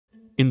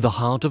In the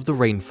heart of the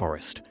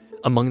rainforest,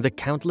 among the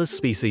countless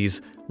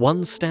species,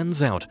 one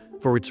stands out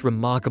for its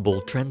remarkable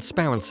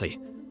transparency: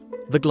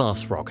 the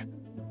glass frog.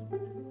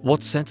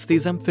 What sets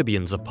these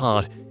amphibians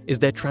apart is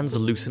their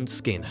translucent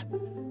skin,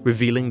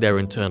 revealing their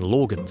internal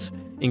organs,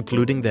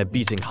 including their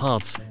beating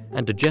hearts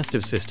and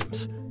digestive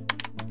systems.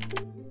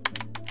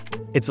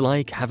 It's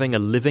like having a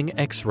living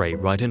X-ray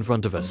right in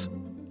front of us.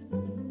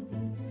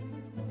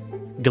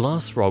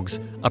 Glass frogs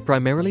are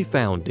primarily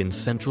found in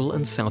Central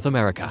and South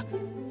America,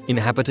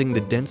 inhabiting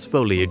the dense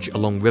foliage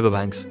along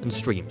riverbanks and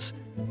streams.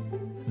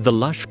 The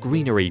lush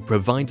greenery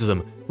provides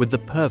them with the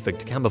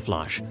perfect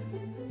camouflage,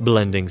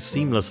 blending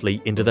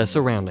seamlessly into their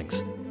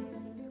surroundings.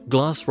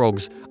 Glass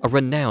frogs are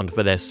renowned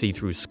for their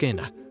see-through skin.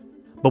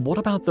 But what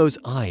about those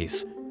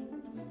eyes?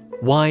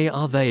 Why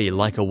are they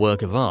like a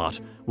work of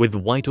art, with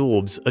white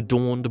orbs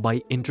adorned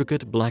by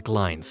intricate black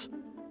lines?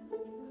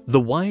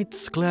 The white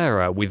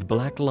sclera with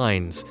black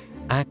lines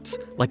acts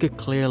like a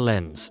clear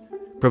lens,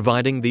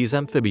 providing these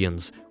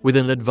amphibians with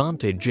an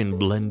advantage in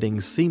blending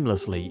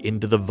seamlessly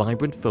into the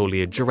vibrant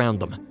foliage around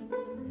them.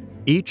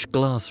 Each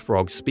glass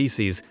frog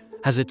species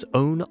has its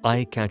own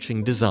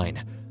eye-catching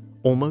design,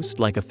 almost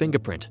like a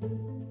fingerprint.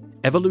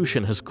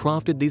 Evolution has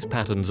crafted these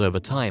patterns over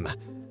time,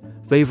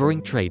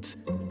 favoring traits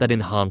that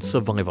enhance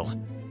survival.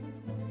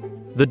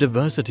 The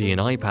diversity in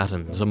eye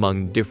patterns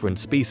among different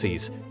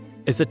species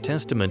is a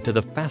testament to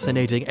the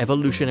fascinating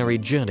evolutionary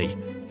journey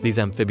these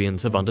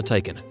amphibians have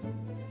undertaken.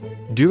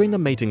 During the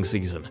mating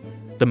season,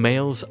 the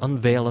males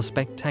unveil a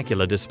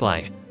spectacular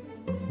display: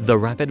 the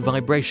rapid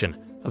vibration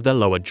of their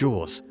lower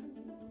jaws.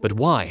 But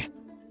why?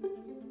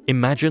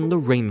 Imagine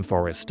the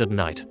rainforest at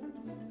night.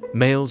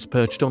 Males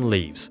perched on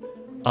leaves,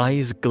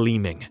 eyes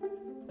gleaming,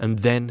 and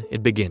then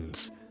it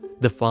begins: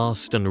 the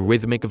fast and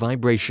rhythmic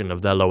vibration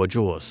of their lower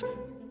jaws.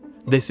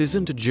 This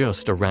isn't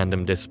just a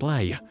random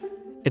display.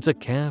 It's a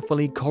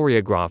carefully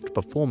choreographed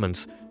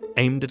performance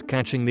aimed at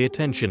catching the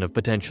attention of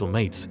potential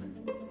mates.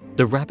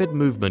 The rapid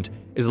movement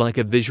is like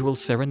a visual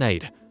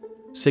serenade,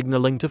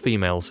 signaling to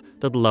females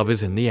that love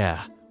is in the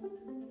air.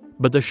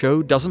 But the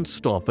show doesn't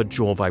stop at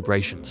jaw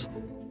vibrations.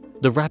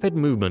 The rapid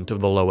movement of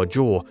the lower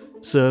jaw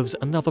serves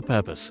another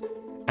purpose: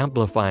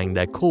 amplifying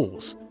their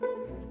calls.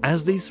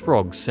 As these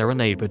frogs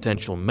serenade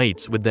potential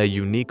mates with their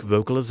unique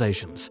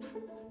vocalizations,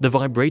 the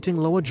vibrating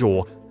lower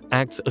jaw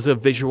acts as a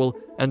visual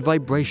and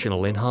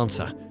vibrational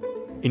enhancer,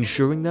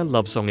 ensuring their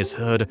love song is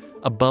heard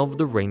above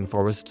the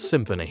rainforest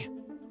symphony.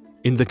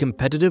 In the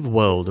competitive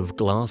world of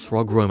glass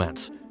frog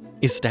romance,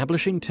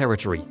 establishing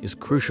territory is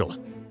crucial.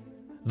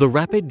 The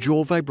rapid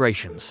jaw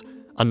vibrations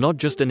are not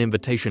just an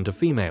invitation to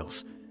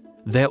females,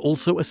 they're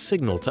also a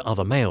signal to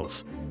other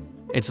males.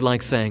 It's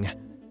like saying,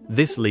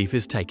 "This leaf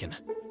is taken,"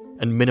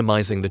 and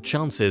minimizing the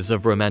chances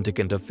of romantic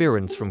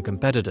interference from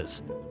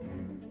competitors.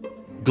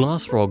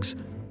 Glass frogs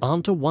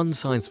aren't a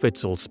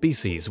one-size-fits-all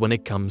species when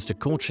it comes to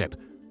courtship.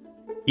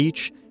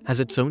 Each has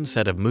its own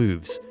set of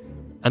moves,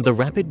 and the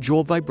rapid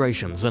jaw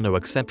vibrations are no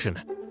exception.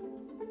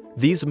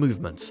 These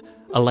movements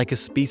are like a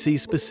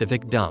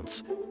species-specific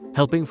dance,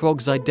 helping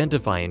frogs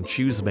identify and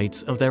choose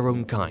mates of their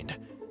own kind.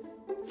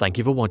 Thank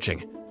you for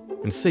watching,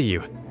 and see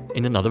you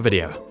in another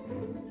video.